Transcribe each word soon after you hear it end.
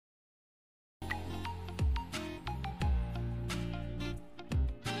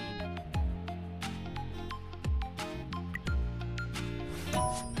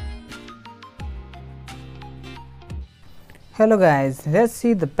Hello guys, let's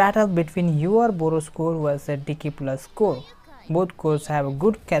see the battle between your Boros core versus DK Plus core. Both cores have a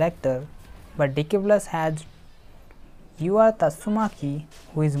good character, but DK Plus has your Tatsumaki,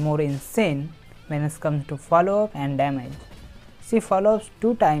 who is more insane when it comes to follow up and damage. She follows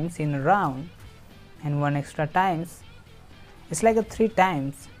 2 times in a round and 1 extra times. It's like a 3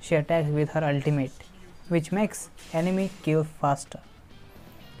 times she attacks with her ultimate, which makes enemy kill faster.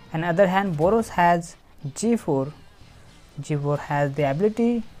 On the other hand, Boros has G4. G4 has the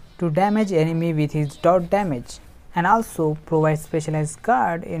ability to damage enemy with his dot damage and also provides specialized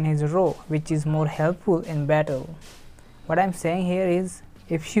guard in his row, which is more helpful in battle. What I am saying here is,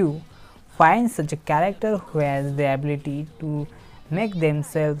 if you find such a character who has the ability to make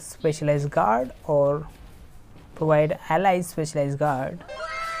themselves specialized guard or provide allies specialized guard,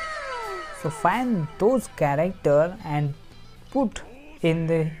 so find those character and put in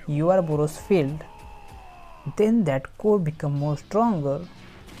the your Boros field, then that core become more stronger,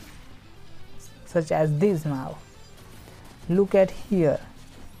 such as this. Now look at here,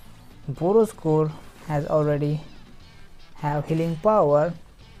 Boros core has already have healing power,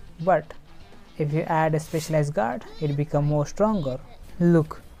 but if you add a specialized guard, it become more stronger.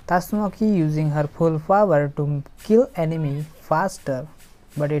 Look, Tatsumaki using her full power to kill enemy faster,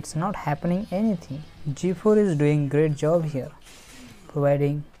 but it's not happening anything. G4 is doing great job here,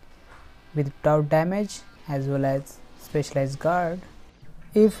 providing without damage as well as specialized guard.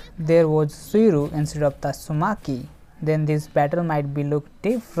 If there was Suiru instead of Tatsumaki, then this battle might be look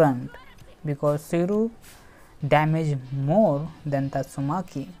different, because Suiru damage more than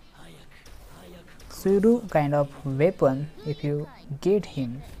Tatsumaki. Suiru kind of weapon if you get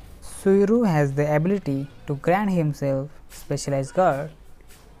him. Suiru has the ability to grant himself specialized guard,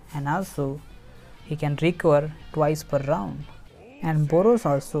 and also he can recover twice per round. And Boros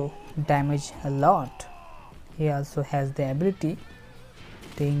also damage a lot. He also has the ability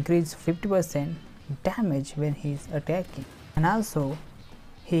to increase 50% damage when he is attacking, and also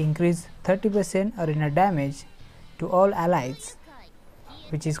he increased 30% arena damage to all allies,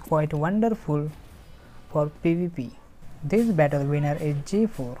 which is quite wonderful for PvP. This battle winner is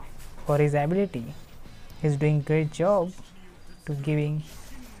G4 for his ability. He is doing great job to giving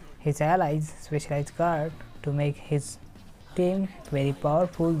his allies specialized guard to make his team very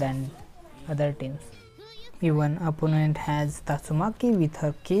powerful than other teams. Even opponent has Tatsumaki with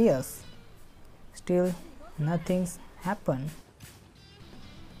her chaos, still nothing's happened.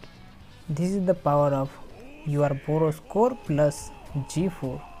 This is the power of your Boros core plus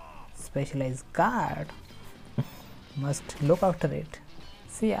G4 specialized guard. Must look after it.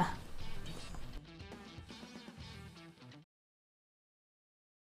 See ya.